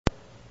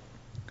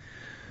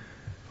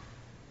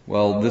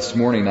Well, this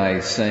morning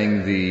I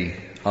sang the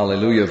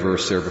Hallelujah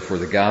verse there before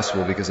the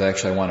Gospel because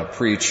actually I want to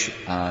preach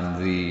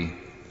on the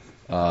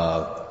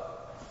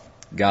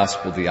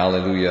Gospel, the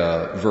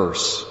Hallelujah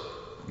verse.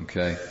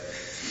 Okay?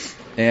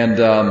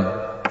 And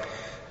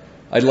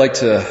I'd like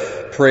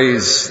to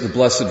praise the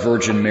Blessed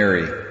Virgin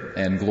Mary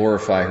and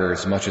glorify her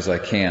as much as I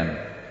can.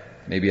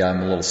 Maybe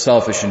I'm a little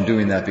selfish in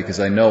doing that because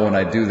I know when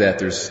I do that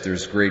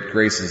there's great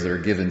graces that are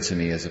given to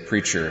me as a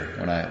preacher.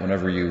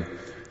 Whenever you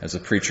as a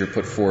preacher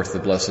put forth the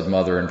Blessed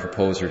Mother and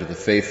propose her to the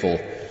faithful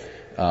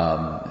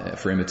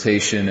for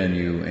imitation, and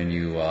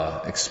you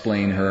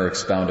explain her,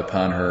 expound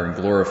upon her, and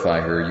glorify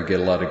her, you get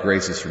a lot of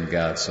graces from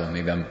God. So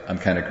maybe I'm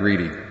kind of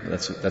greedy.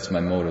 That's my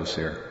motives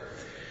here.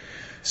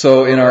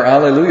 So in our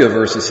Alleluia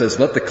verse it says,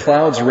 "Let the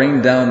clouds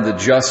rain down the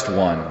just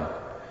one,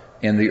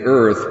 and the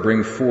earth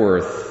bring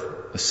forth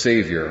a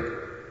Savior."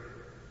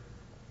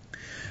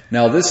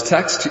 Now this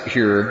text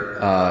here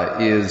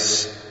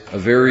is a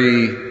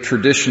very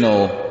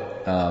traditional,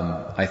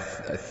 I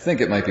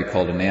think it might be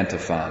called an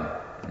antiphon.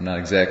 I'm not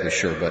exactly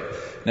sure, but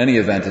in any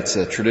event, it's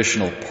a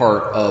traditional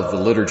part of the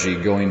liturgy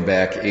going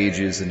back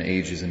ages and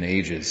ages and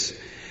ages.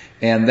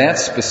 And that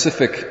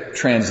specific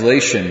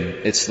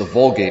translation, it's the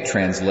Vulgate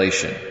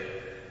translation.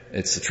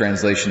 It's the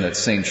translation that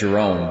St.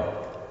 Jerome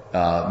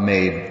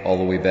made all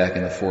the way back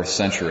in the 4th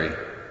century.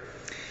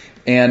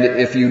 And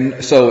if you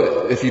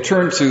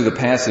turn to the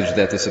passage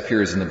that this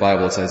appears in the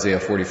Bible, it's Isaiah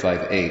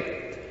 45:8.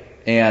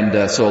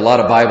 And so a lot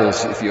of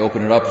Bibles, if you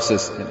open it up, it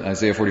says, in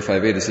Isaiah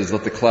 45:8, it says,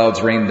 "Let the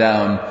clouds rain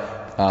down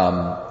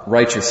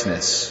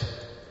righteousness,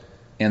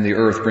 and the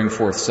earth bring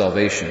forth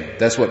salvation."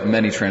 That's what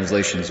many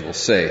translations will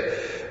say.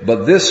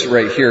 But this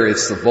right here,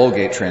 it's the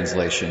Vulgate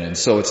translation. And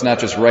so it's not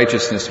just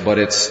righteousness, but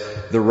it's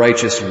the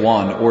righteous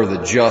one, or the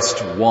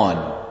just one.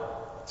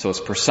 So it's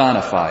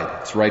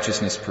personified. It's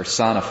righteousness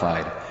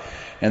personified.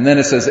 And then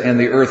it says, "And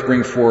the earth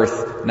bring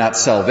forth not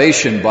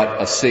salvation, but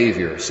a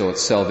Savior." So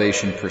it's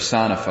salvation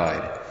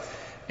personified.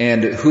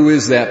 And who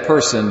is that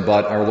person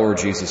but our Lord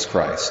Jesus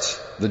Christ,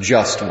 the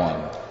just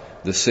one,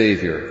 the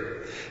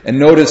Savior? And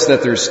notice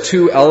that there's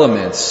two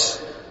elements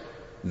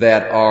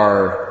that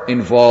are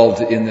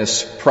involved in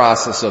this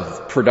process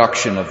of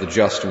production of the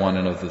just one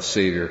and of the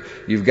Savior.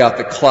 You've got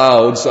the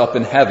clouds up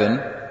in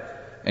heaven,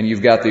 and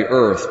you've got the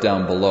earth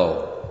down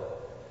below.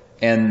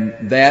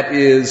 And that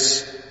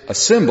is a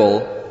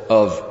symbol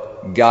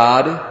of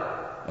God,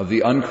 of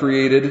the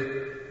uncreated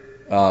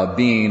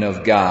being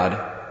of God,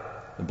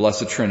 the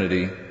Blessed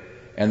Trinity,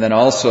 and then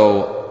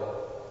also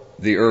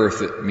the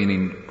earth,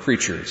 meaning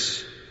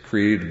creatures,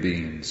 created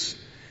beings.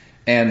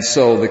 And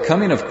so the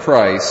coming of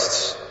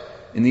Christ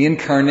in the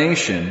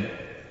incarnation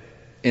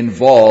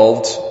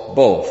involved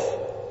both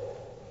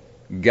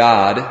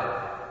God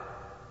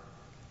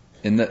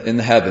in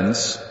the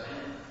heavens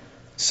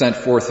sent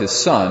forth His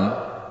Son,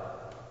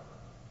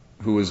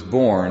 who was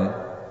born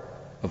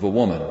of a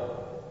woman.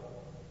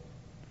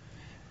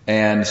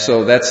 And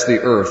so that's the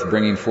earth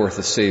bringing forth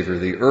a Savior.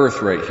 The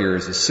earth right here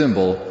is a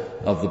symbol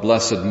of the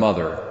Blessed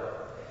Mother.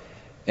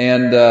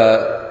 And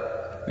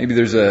maybe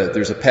there's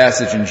a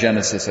passage in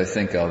Genesis I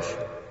think of.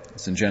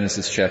 It's in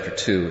Genesis chapter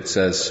 2. It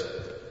says,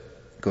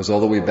 it goes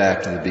all the way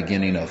back to the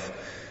beginning of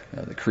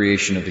the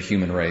creation of the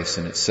human race.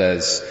 And it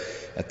says,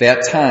 "At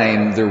that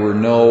time there were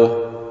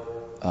no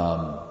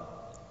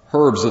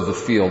herbs of the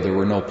field, there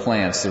were no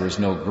plants, there was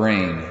no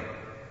grain."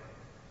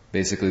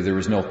 Basically, there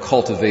was no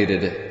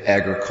cultivated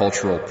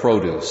agricultural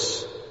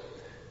produce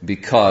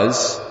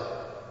because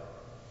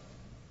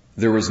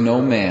there was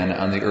no man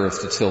on the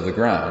earth to till the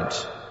ground,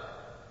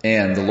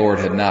 and the Lord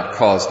had not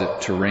caused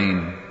it to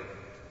rain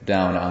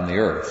down on the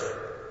earth.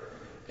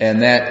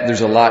 And that, there's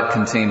a lot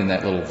contained in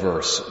that little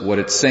verse. What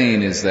it's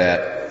saying is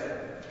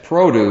that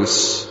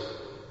produce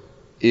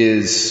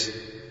is,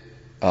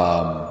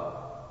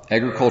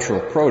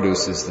 agricultural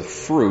produce is the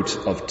fruit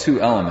of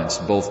two elements,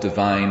 both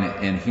divine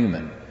and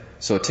human.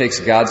 So it takes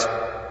God's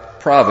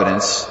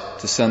providence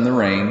to send the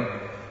rain,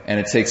 and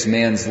it takes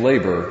man's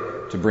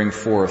labor to bring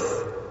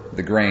forth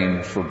the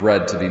grain for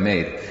bread to be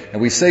made. And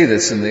we say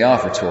this in the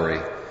offertory.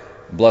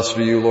 "Blessed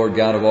are you, Lord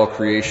God of all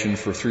creation,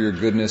 for through your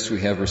goodness we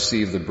have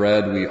received the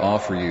bread we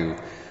offer you,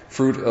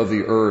 fruit of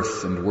the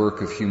earth and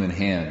work of human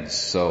hands."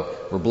 So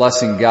we're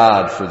blessing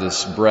God for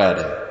this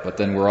bread, but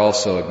then we're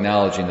also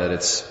acknowledging that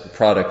it's a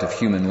product of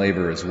human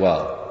labor as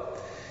well.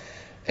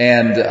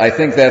 And I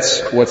think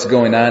that's what's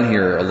going on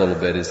here a little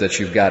bit, is that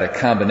you've got a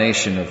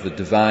combination of the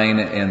divine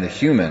and the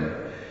human.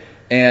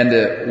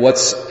 And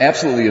what's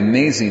absolutely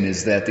amazing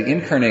is that the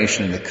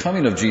incarnation and the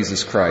coming of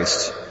Jesus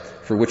Christ,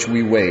 for which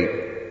we wait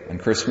on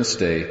Christmas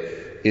Day,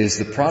 is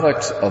the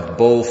product of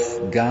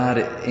both God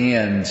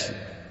and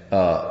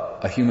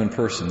a human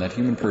person. That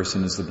human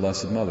person is the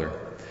Blessed Mother.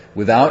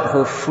 Without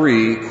her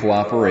free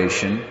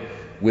cooperation,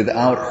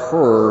 without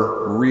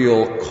her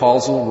real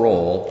causal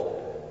role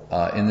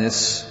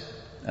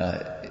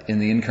in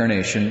the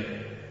incarnation,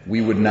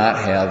 we would not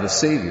have a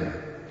Savior.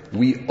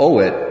 We owe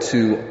it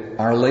to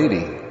Our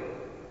Lady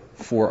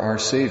for our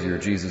Savior,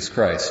 Jesus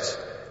Christ.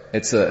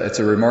 It's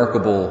a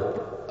remarkable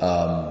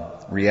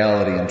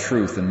reality and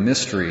truth and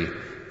mystery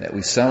that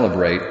we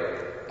celebrate,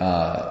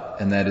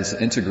 and that is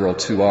integral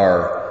to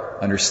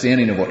our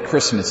understanding of what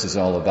Christmas is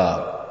all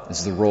about,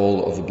 is the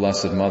role of the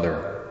Blessed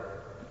Mother.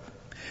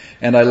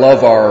 And I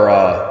love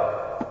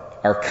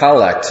our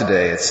collect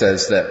today. It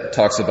says that,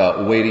 talks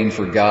about waiting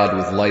for God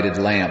with lighted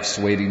lamps,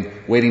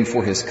 waiting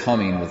for His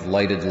coming with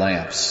lighted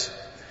lamps.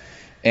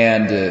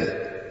 And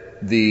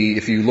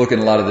if you look at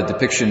a lot of the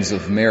depictions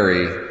of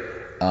Mary,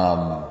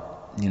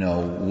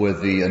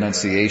 with the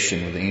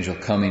Annunciation, with the angel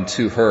coming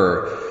to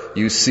her,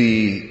 you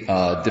see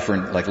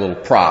different like little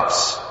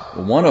props.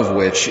 One of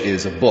which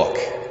is a book.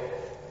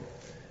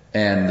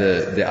 And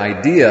the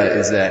idea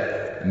is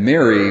that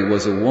Mary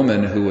was a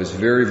woman who was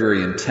very,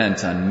 very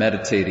intent on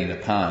meditating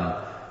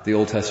upon the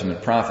Old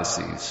Testament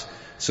prophecies.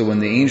 So when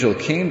the angel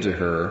came to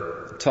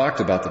her, talked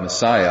about the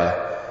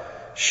Messiah,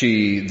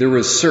 there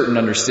was certain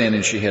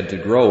understanding she had to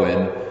grow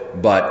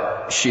in,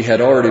 but she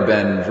had already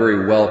been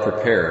very well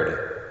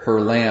prepared. Her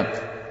lamp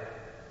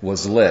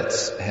was lit,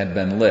 had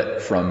been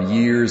lit from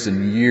years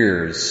and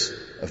years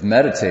of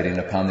meditating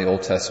upon the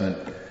Old Testament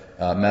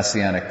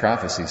messianic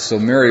prophecies. So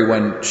Mary,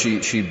 when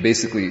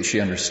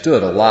she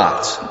understood a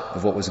lot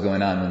of what was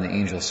going on when the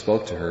angel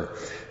spoke to her,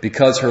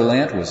 because her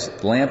lamp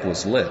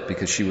was lit,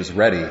 because she was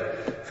ready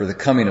for the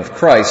coming of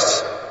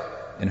Christ,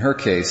 in her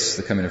case,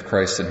 the coming of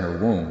Christ in her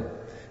womb.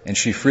 And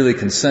she freely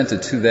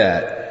consented to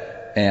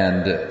that,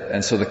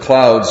 and so the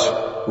clouds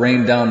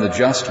rained down the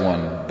just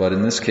one, but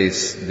in this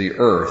case, the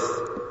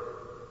earth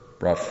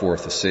brought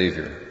forth the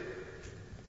Savior.